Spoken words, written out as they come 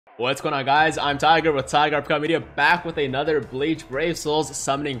What's going on, guys? I'm Tiger with Tiger Upcoming Media, back with another Bleach Brave Souls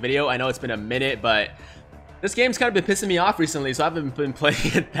summoning video. I know it's been a minute, but this game's kind of been pissing me off recently, so I haven't been playing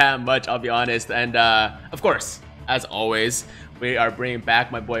it that much, I'll be honest. And of course, as always, we are bringing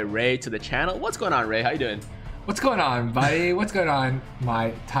back my boy Ray to the channel. What's going on, Ray? How you doing? What's going on, buddy? What's going on,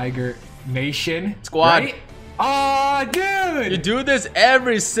 my Tiger Nation squad? Right? Oh, dude! You do this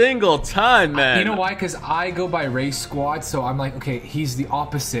every single time, man. You know why? Because I go by Ray Squad, so I'm like, okay, he's the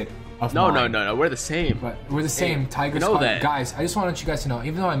opposite of mine. No. We're the same. But we're the same. Tiger know Squad. that. Guys, I just want you guys to know,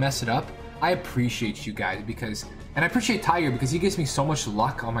 even though I mess it up, I appreciate you guys because, and I appreciate Tiger because he gives me so much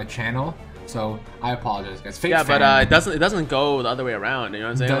luck on my channel. So I apologize, guys. Fake yeah, fan. but it doesn't go the other way around. You know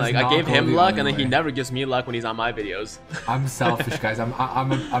what I'm saying? Like I gave him luck, and then he never gives me luck when he's on my videos. I'm selfish, guys. I'm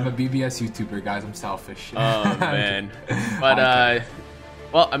a BBS YouTuber, guys. I'm selfish. Oh man. But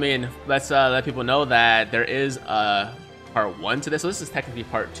well, I mean, let's let people know that there is part 1 to this. So this is technically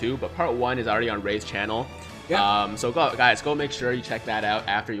part 2, but part 1 is already on Ray's channel. Yeah. So guys, go make sure you check that out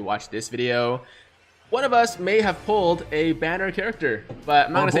after you watch this video. One of us may have pulled a banner character, but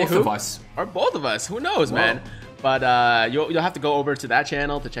I'm not gonna say who. Both of us. Or both of us. Who knows, man? But you'll have to go over to that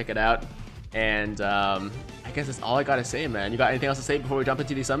channel to check it out. And I guess that's all I gotta say, man. You got anything else to say before we jump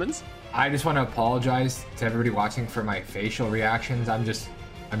into these summons? I just want to apologize to everybody watching for my facial reactions. I'm just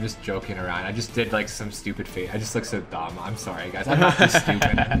joking around. I just did like some stupid face. I just look so dumb. I'm sorry, guys. I'm not this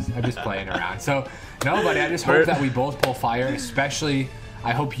stupid. I'm just playing around. So no, buddy. I just hope that we both pull fire. Especially,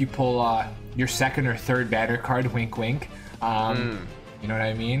 I hope you pull your second or third banner card. Wink, wink. You know what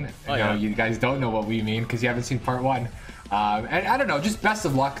I mean? Oh, no, yeah. you guys don't know what we mean because you haven't seen part 1. And I don't know. Just best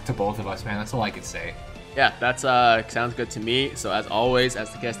of luck to both of us, man. That's all I could say. Yeah, that's sounds good to me. So as always, as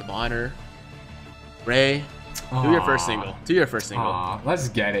the guest of honor, Ray, do your first single. Do your first single. Let's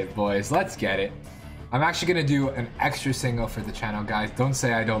get it, boys. Let's get it. I'm actually gonna do an extra single for the channel, guys. Don't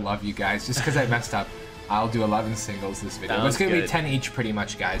say I don't love you guys. Just because I messed up, I'll do 11 singles this video. But it's gonna be 10 each, pretty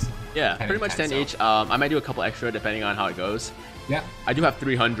much, guys. Yeah, pretty much 10 each. I might do a couple extra depending on how it goes. Yeah. I do have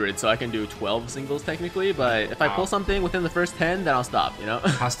 300, so I can do 12 singles technically. But if I pull something within the first 10, then I'll stop. You know.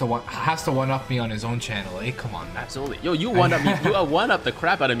 has to one up me on his own channel, eh? Come on, man. Absolutely. Yo, you one up me. You one up the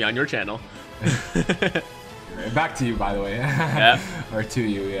crap out of me on your channel. Back to you, by the way. Yeah. Or to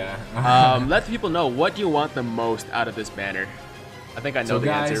you, yeah. Let the people know, what do you want the most out of this banner? I think I know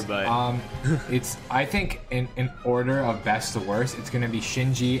the answer, but it's, I think in order of best to worst, it's gonna be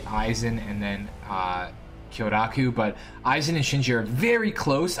Shinji, Aizen, and then Kyoraku. But Aizen and Shinji are very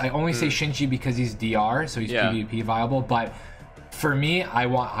close. I only say Shinji because he's DR, so he's PvP viable. But for me, I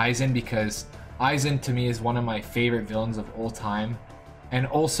want Aizen because Aizen to me is one of my favorite villains of all time. And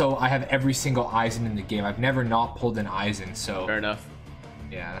also, I have every single Aizen in the game. I've never not pulled an Aizen, so... Fair enough.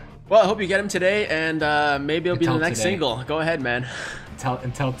 Yeah. Well, I hope you get him today, and maybe it'll be the next single. Go ahead, man.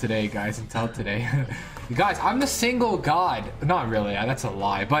 Until today, guys. Until today. You guys, I'm the single god. Not really. That's a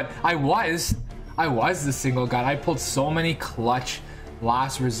lie. But I was the single god. I pulled so many clutch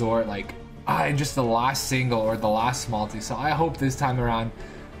last resort, like, just the last single or the last multi. So I hope this time around,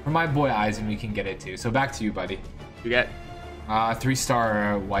 for my boy Aizen, we can get it too. So back to you, buddy. You get...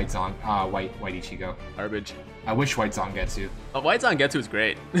 3-star White Ichigo. Garbage. I wish White Zangetsu. White Zangetsu is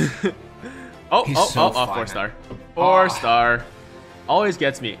great. He's so fun, 4-star. 4-star. Always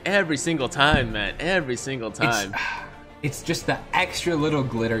gets me every single time, man. Every single time. It's just the extra little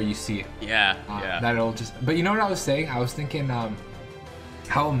glitter you see. Yeah, That'll just. But you know what I was saying? I was thinking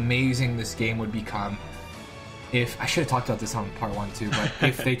how amazing this game would become if I should have talked about this on part 1 too, but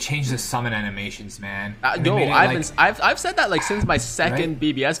if they change the summon animations, man. No, I've said that like since my second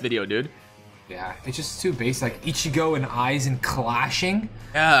BBS video, dude. Yeah, it's just too basic. Like Ichigo and Aizen clashing.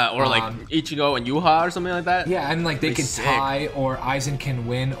 Yeah, or like Ichigo and Yuha or something like that. Yeah, and like they can tie, or Aizen can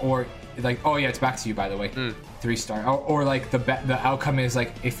win, or like, oh yeah, it's back to you, by the way. 3-star. Or like the outcome is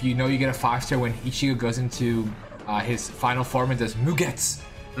like, if you know you get a 5-star when Ichigo goes into his final form and does Mugetsu.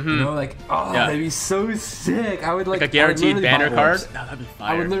 You know, like, that'd be so sick. I would like a guaranteed banner card. No, that'd be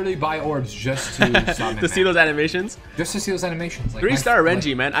fire. I would literally buy orbs just to summon to see those animations. Just to see those animations. Like 3-star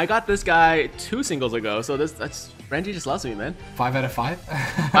Renji, man. I got this guy 2 singles ago, so that's Renji just loves me, man. 5 out of 5.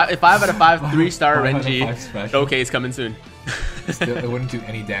 5 out of 5. 3-star Renji. Showcase coming soon. Still, it wouldn't do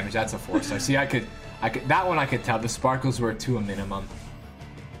any damage. That's a 4-star. See, I could. That one I could tell. The sparkles were to a minimum.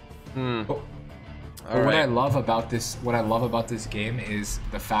 But what I love about this game is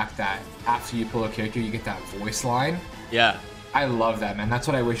the fact that after you pull a character, you get that voice line. Yeah. I love that, man. That's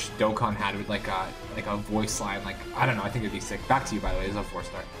what I wish Dokkan had with like a voice line. Like, I don't know. I think it'd be sick. Back to you, by the way. It's a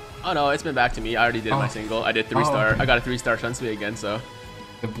 4-star. Oh no, it's been back to me. I already did my single. I did 3-star. Okay. I got a 3-star Shunsui again. So.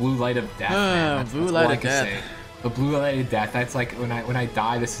 The blue light of death, man. Blue light of death. The blue lighted death. That's like when I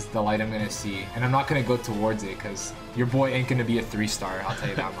die, this is the light I'm gonna see, and I'm not gonna go towards it because your boy ain't gonna be a 3-star. I'll tell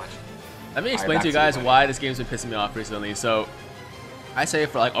you that much. Let me explain to you guys why this game's been pissing me off recently. So, I say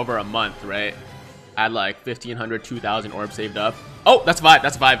for like over a month, right? I had like 1,500, 2,000 orbs saved up. Oh, that's a 5.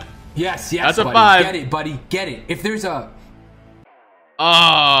 That's a 5. Yes, that's buddy. A 5. Get it, buddy. Get it. If there's a...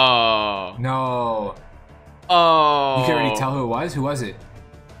 Oh. No. Oh. You can already tell who it was? Who was it?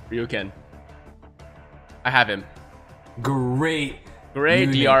 Ryuken. I have him. Great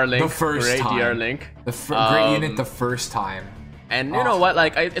unit. DR Link. The first great time. DR Link. Great unit the first time. And you know what?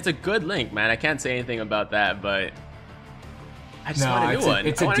 Like, it's a good Link, man. I can't say anything about that, but I just want a new one.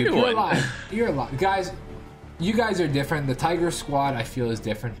 It's I want a new You're one. alive. You're alive. Guys, you guys are different. The Tiger Squad, I feel, is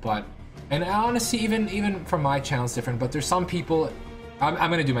different, but... And honestly, even from my channel, it's different, but there's some people... I'm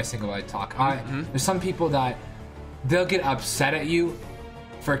going to do my single wide talk. There's some people that they'll get upset at you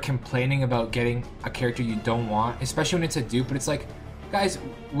for complaining about getting a character you don't want, especially when it's a dupe, but it's like, guys,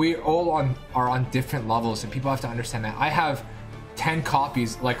 we all are on different levels, and people have to understand that. I have 10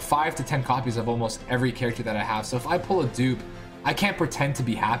 copies, like 5 to 10 copies of almost every character that I have, so if I pull a dupe, I can't pretend to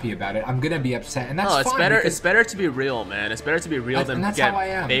be happy about it. I'm going to be upset, and that's fine. It's better to be real, man. It's better to be real than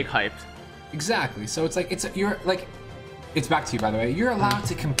get fake hyped. Exactly. So it's like, it's back to you, by the way. You're allowed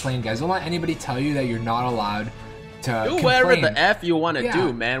to complain, guys. Don't let anybody tell you that you're not allowed to do whatever the F you want to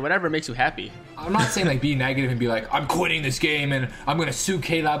do, man. Whatever makes you happy. I'm not saying like be negative and be like, I'm quitting this game and I'm going to sue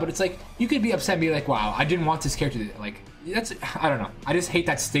K-Lab, but it's like, you could be upset and be like, wow, I didn't want this character. Like, that's, I don't know. I just hate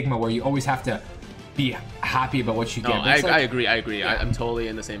that stigma where you always have to be happy about what you get. I agree. Yeah. I'm totally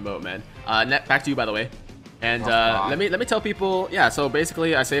in the same boat, man. Back to you, by the way. And let me tell people, yeah, so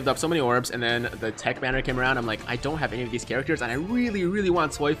basically I saved up so many orbs, and then the tech banner came around. I'm like, I don't have any of these characters, and I really, really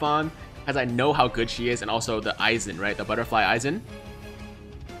want Soifon, as I know how good she is, and also the Aizen, right? The butterfly Aizen.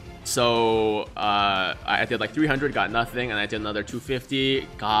 So I did like 300, got nothing, and I did another 250,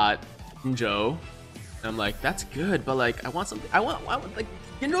 got Ginjo. And I'm like, that's good, but like, I want something, I want like,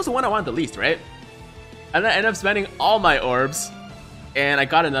 Ginjo's the one I want the least, right? And then I ended up spending all my orbs, and I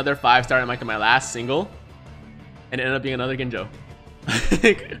got another 5-star in like my last single. And it ended up being another Ginjo.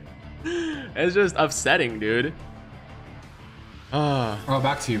 It's just upsetting, dude. Oh,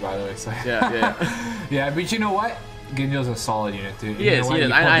 back to you, by the way. So. Yeah. Yeah, but you know what? Ginjo's a solid unit, dude. He is.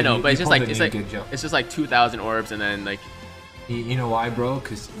 I know, but it's just like 2,000 orbs, and then like. You know why, bro?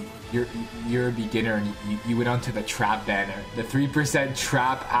 Because you're a beginner, and you went onto the trap banner, the 3%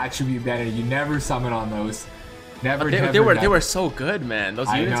 trap attribute banner. You never summon on those. They were so good, man.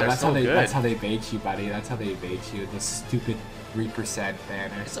 Those units are so good. That's how they bait you, buddy. That's how they bait you. The stupid 3%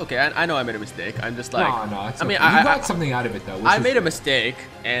 banner. It's okay. I know I made a mistake. I'm just like... No, it's okay. I got something out of it, though. I made a mistake,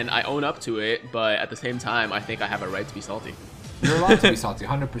 and I own up to it, but at the same time, I think I have a right to be salty. You're allowed to be salty,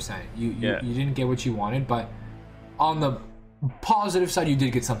 100%. You didn't get what you wanted, but on the positive side, you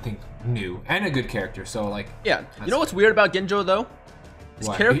did get something new and a good character, so like... Yeah. You know what's weird about Ginjo, though? His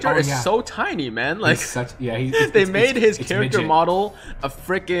character is so tiny, man. Like, they made his character model a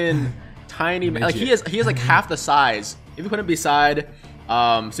freaking tiny. Like he is like half the size. If you put him beside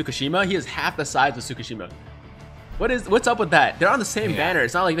Tsukishima, he is half the size of Tsukishima. What's up with that? They're on the same banner.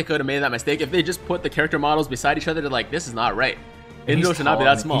 It's not like they could have made that mistake. If they just put the character models beside each other, they're like, this is not right. Ginjo should not be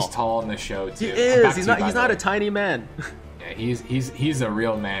that small. He's tall in the show too. He is. He's not a tiny man. Yeah, he's a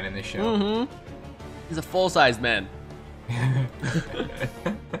real man in the show. He's a full-sized man.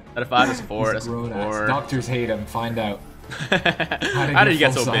 Out of 5 is 4. That's 4. Doctors hate him. Find out. How did he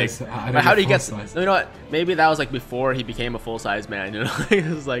get so big? How did he get? You know what? Maybe that was like before he became a full-size man. You know, it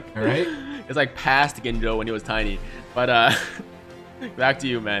was like, right? It's like past Ginjo when he was tiny. But back to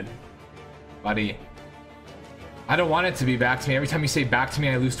you, man. Buddy, I don't want it to be back to me. Every time you say back to me,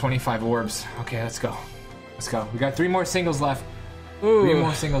 I lose 25 orbs. Okay, let's go. Let's go. We got 3 more singles left. Ooh. 3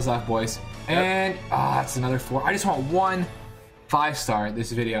 more singles left, boys. And it's another 4. I just want 1 5-star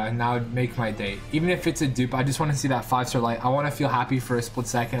this video, and that would make my day. Even if it's a dupe, I just want to see that 5-star light. I want to feel happy for a split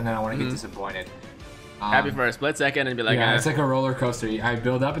second, and then I want to get disappointed. Happy for a split second and be like, yeah, it's like a roller coaster. I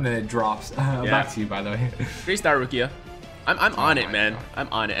build up and then it drops. Back to you, by the way. 3-star Rukia. I'm on it, man. God. I'm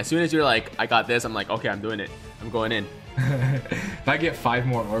on it. As soon as you're like, I got this, I'm like, okay, I'm doing it. I'm going in. If I get 5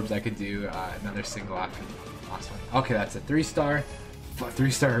 more orbs, I could do another single after the last one. Okay, that's a 3-star.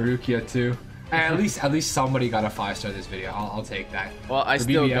 3-star Rukia too. At least somebody got a 5-star this video. I'll take that. Well, I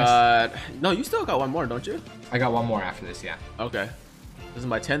still got... No, you still got 1 more, don't you? I got 1 more after this, yeah. Okay. This is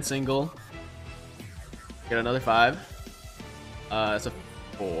my 10th single. Get another 5. It's a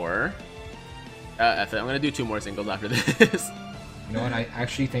 4. I'm gonna do 2 more singles after this. You know what? I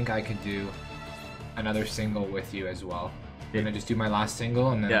actually think I could do another single with you as well. I'm gonna just do my last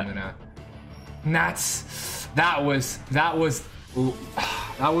single, and then I'm gonna... Nats! That was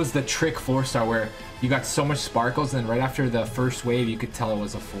the trick 4-star where you got so much sparkles, and right after the first wave, you could tell it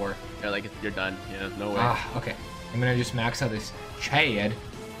was a 4. Yeah, like you're done. Yeah, no way. Okay. I'm gonna just max out this Chad,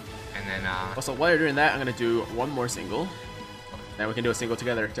 and then Also, while you're doing that, I'm gonna do one more single. Then we can do a single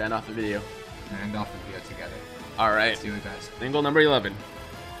together to end off the video. end off the video together. All right. Let's do it, guys. Single number 11.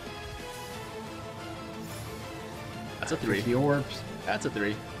 That's a 3. The orbs. That's a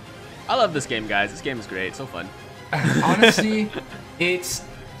 3. I love this game, guys. This game is great. It's so fun. Honestly, it's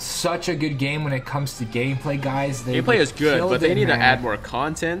such a good game when it comes to gameplay, guys. Gameplay is good, but they need to add more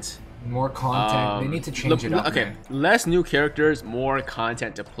content. More content. They need to change it up. Okay, man. less new characters, more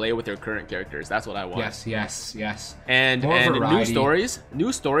content to play with your current characters. That's what I want. Yes. And More new variety. stories.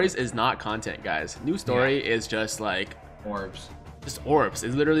 New stories is not content, guys. New story is just like Orbs. just orbs.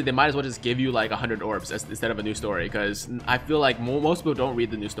 It's literally, they might as well just give you like 100 orbs instead of a new story, because I feel like most people don't read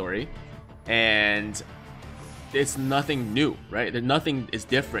the new story, and it's nothing new, right? Nothing is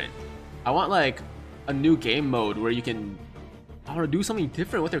different. I want like a new game mode where you can, I want to do something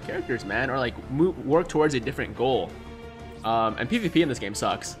different with your characters, man, or like work towards a different goal. And PvP in this game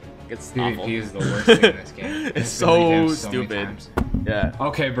sucks. It's awful. PvP is the worst thing in this game. It's so stupid. Yeah.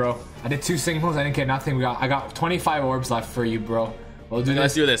 Okay, bro. I did 2 singles. I didn't get nothing. I got 25 orbs left for you, bro. We'll do this.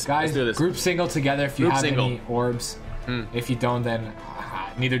 Let's do this, guys. Let's do this. Group single together if you Group have single. any orbs. If you don't, then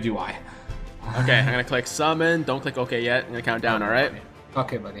neither do I. Okay, I'm gonna click summon. Don't click OK yet. I'm gonna count down. All right.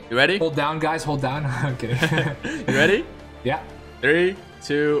 Okay, buddy. You ready? Hold down, guys. Hold down. I'm kidding. You ready? Yeah. 3,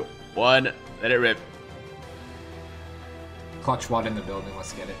 2, 1. Let it rip. Clutch Watt in the building.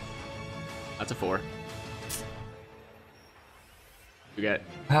 Let's get it. That's a 4. You get.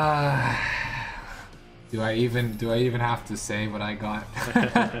 Do I even have to say what I got?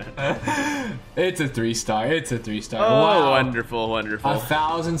 It's a 3-star. It's a 3-star. Oh, Wow. wonderful, wonderful.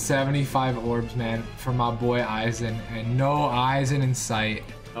 1,075 orbs, man, for my boy Eisen, and no Eisen in sight.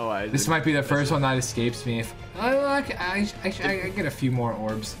 Oh, This might be the first one that escapes me. If I get a few more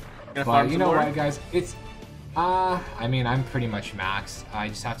orbs, Gonna farm but you some know more? what, guys? It's I mean, I'm pretty much maxed. I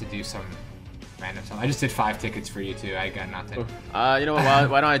just have to do some random stuff. I just did 5 tickets for you too. I got nothing. You know what?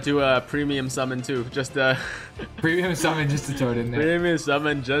 Why don't I do a premium summon too? Just Premium summon just to throw it in there. premium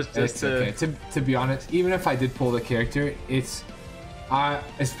summon just It's to. okay. To be honest, even if I did pull the character, it's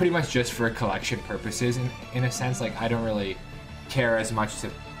pretty much just for collection purposes. In a sense, like I don't really care as much to.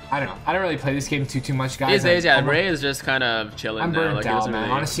 I don't know. I don't really play this game too much, guys. These days, yeah, I'm- Ray is just kind of chilling I'm now. burnt Like, he out, doesn't man.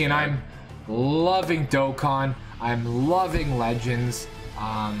 really- Honestly, and yeah. I'm loving Dokkan. I'm loving Legends,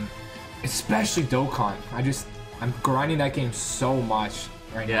 especially Dokkan. I'm grinding that game so much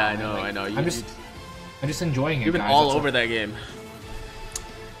right now. Yeah, I man. know, Like, I know. I'm just enjoying it. You've been guys. all That's over that game.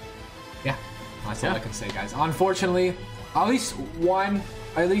 Yeah, that's all I can say, guys. Unfortunately, at least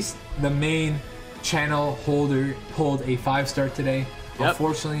the main channel holder pulled a 5-star today. Yep.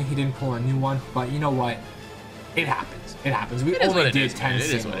 Unfortunately, he didn't pull a new one, but you know what? It happens. It happens. We It is what only it did is, 10 man. It is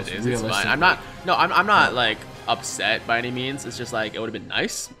singles. what it is. It's Realistically. fine. I'm not like upset by any means. It's just like it would have been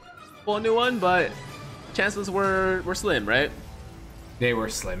nice to pull a new one, but chances were slim, right? They were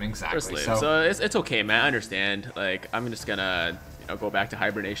slim, exactly. They're slim. So it's okay, man. I understand. Like I'm just gonna go back to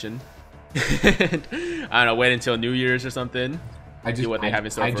hibernation. I don't know. Wait until New Year's or something. See what they have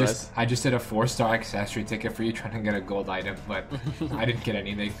in store for us. I just did a 4-star accessory ticket for you, trying to get a gold item, but I didn't get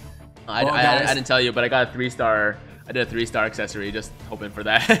anything. I didn't tell you, but I got a 3-star. I did a 3-star accessory, just hoping for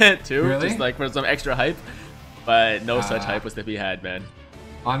that too. Really? Just like for some extra hype, but no such hype was to be had, man.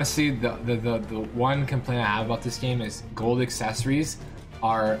 Honestly, the one complaint I have about this game is gold accessories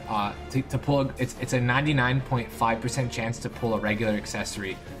are to pull. It's a 99.5% chance to pull a regular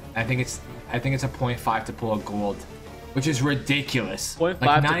accessory. I think it's a 0.5 to pull a gold, which is ridiculous. 0.5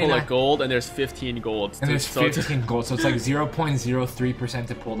 Like to pull a gold, and there's 15 gold. and there's 15 gold, so it's like 0.03%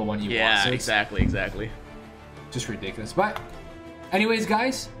 to pull the one you want. Yeah, So it's exactly. just ridiculous. But anyways,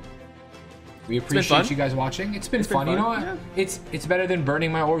 guys, we fun. appreciate you guys watching. It's been fun. You know what? Yeah. It's better than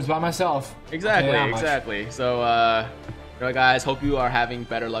burning my orbs by myself. I'll tell you that much. Exactly. So, guys, hope you are having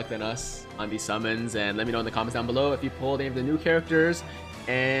better luck than us on these summons, and let me know in the comments down below if you pulled any of the new characters,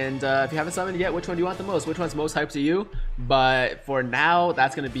 and if you haven't summoned yet, which one do you want the most? Which one's most hyped to you? But for now,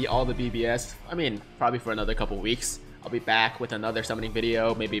 that's gonna be all the BBS. I mean, probably for another couple weeks. I'll be back with another summoning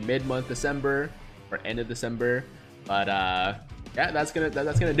video, maybe mid-month December or end of December. But yeah, that's gonna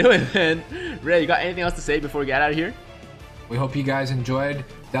do it, man. Ray, you got anything else to say before we get out of here? We hope you guys enjoyed.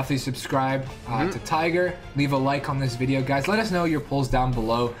 Definitely subscribe to Tiger. Leave a like on this video, guys. Let us know your polls down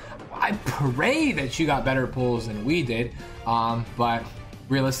below. I pray that you got better polls than we did. But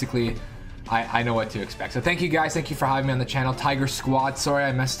realistically, I know what to expect. So thank you guys. Thank you for having me on the channel. Tiger Squad. Sorry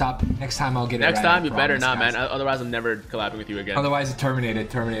I messed up. Next time I'll get it right. Next time you better not, man. Otherwise I'm never collabing with you again. Otherwise it's terminated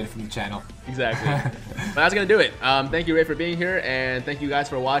from the channel. Exactly. But that's gonna do it. Thank you, Ray, for being here, and thank you guys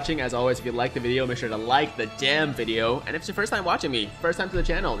for watching. As always, if you liked the video, make sure to like the damn video. And if it's your first time watching me, first time to the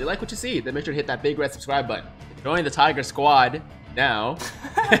channel, you like what you see, then make sure to hit that big red subscribe button. Join the Tiger Squad now.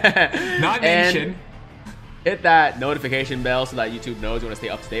 Not mentioned. Hit that notification bell so that YouTube knows you want to stay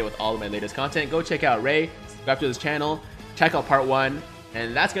up to date with all of my latest content. Go check out Ray, subscribe to his channel, check out part 1,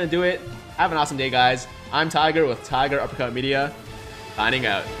 and that's going to do it. Have an awesome day, guys. I'm Tiger with Tiger Uppercut Media, signing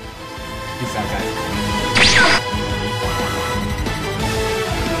out. Peace out, guys.